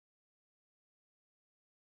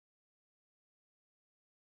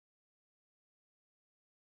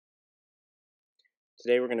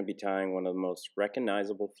Today we're going to be tying one of the most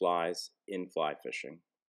recognizable flies in fly fishing.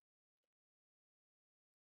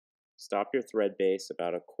 Stop your thread base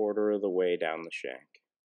about 1/4 of the way down the shank.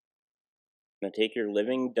 Now take your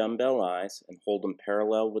living dumbbell eyes and hold them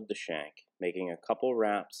parallel with the shank, making a couple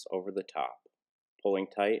wraps over the top, pulling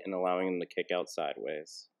tight and allowing them to kick out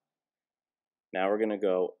sideways. Now we're going to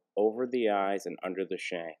go over the eyes and under the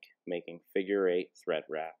shank, making figure-8 thread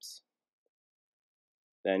wraps.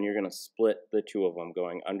 Then you're going to split the two of them,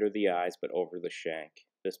 going under the eyes but over the shank.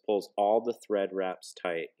 This pulls all the thread wraps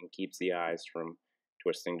tight and keeps the eyes from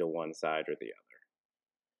twisting to one side or the other.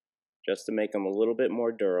 Just to make them a little bit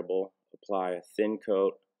more durable, apply a thin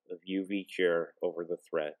coat of UV cure over the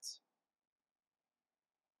threads.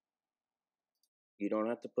 You don't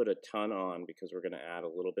have to put a ton on because we're going to add a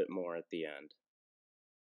little bit more at the end.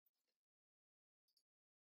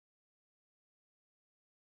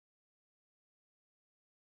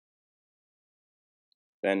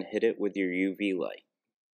 Then hit it with your UV light.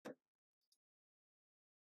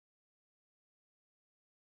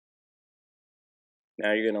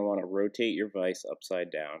 Now you're going to want to rotate your vise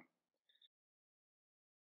upside down.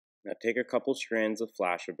 Now take a couple strands of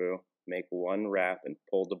Flashabou, make one wrap and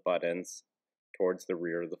pull the butt ends towards the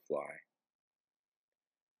rear of the fly.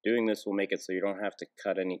 Doing this will make it so you don't have to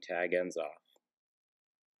cut any tag ends off.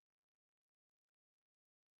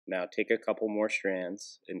 Now take a couple more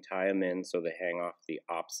strands and tie them in so they hang off the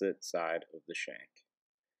opposite side of the shank.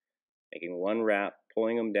 Making one wrap,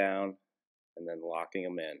 pulling them down, and then locking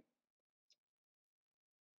them in.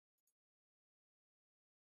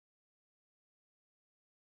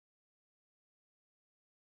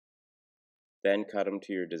 Then cut them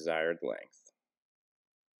to your desired length.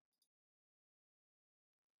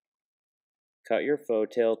 Cut your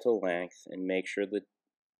faux tail to length and make sure the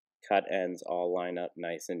cut ends all line up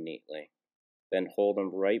nice and neatly. Then hold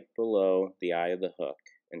them right below the eye of the hook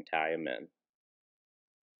and tie them in.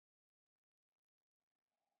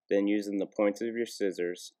 Then using the points of your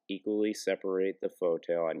scissors, equally separate the faux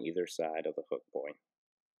tail on either side of the hook point.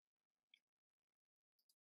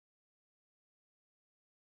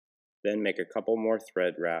 Then make a couple more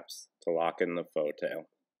thread wraps to lock in the faux tail.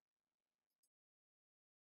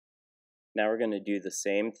 Now we're going to do the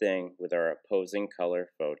same thing with our opposing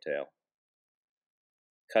color faux tail.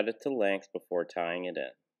 Cut it to length before tying it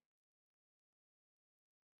in.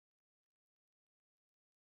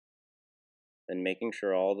 Then making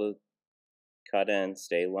sure all the cut ends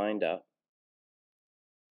stay lined up,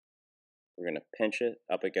 we're going to pinch it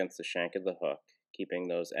up against the shank of the hook, keeping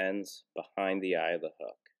those ends behind the eye of the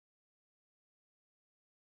hook.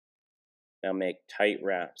 Now make tight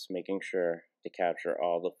wraps, making sure to capture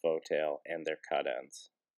all the faux tail and their cut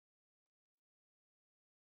ends.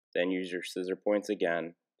 Then use your scissor points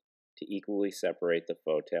again to equally separate the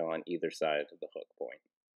faux tail on either side of the hook point.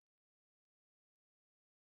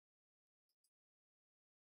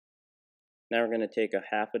 Now we're going to take a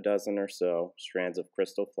half a dozen or so strands of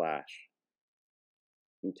crystal flash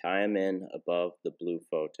and tie them in above the blue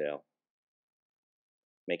faux tail,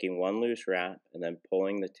 making one loose wrap and then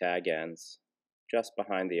pulling the tag ends just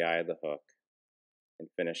behind the eye of the hook and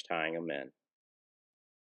finish tying them in.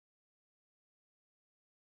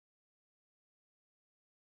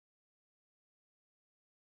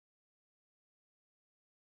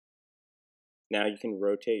 Now you can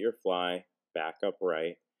rotate your fly back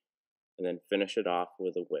upright and then finish it off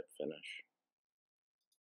with a whip finish.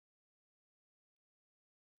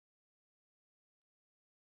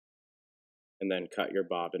 And then cut your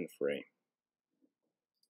bobbin free.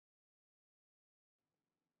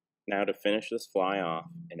 Now to finish this fly off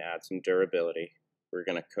and add some durability, we're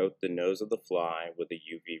going to coat the nose of the fly with a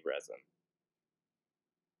UV resin.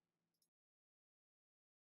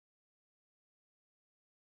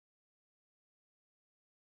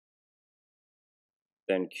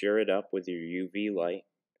 Then cure it up with your UV light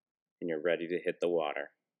and you're ready to hit the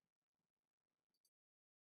water.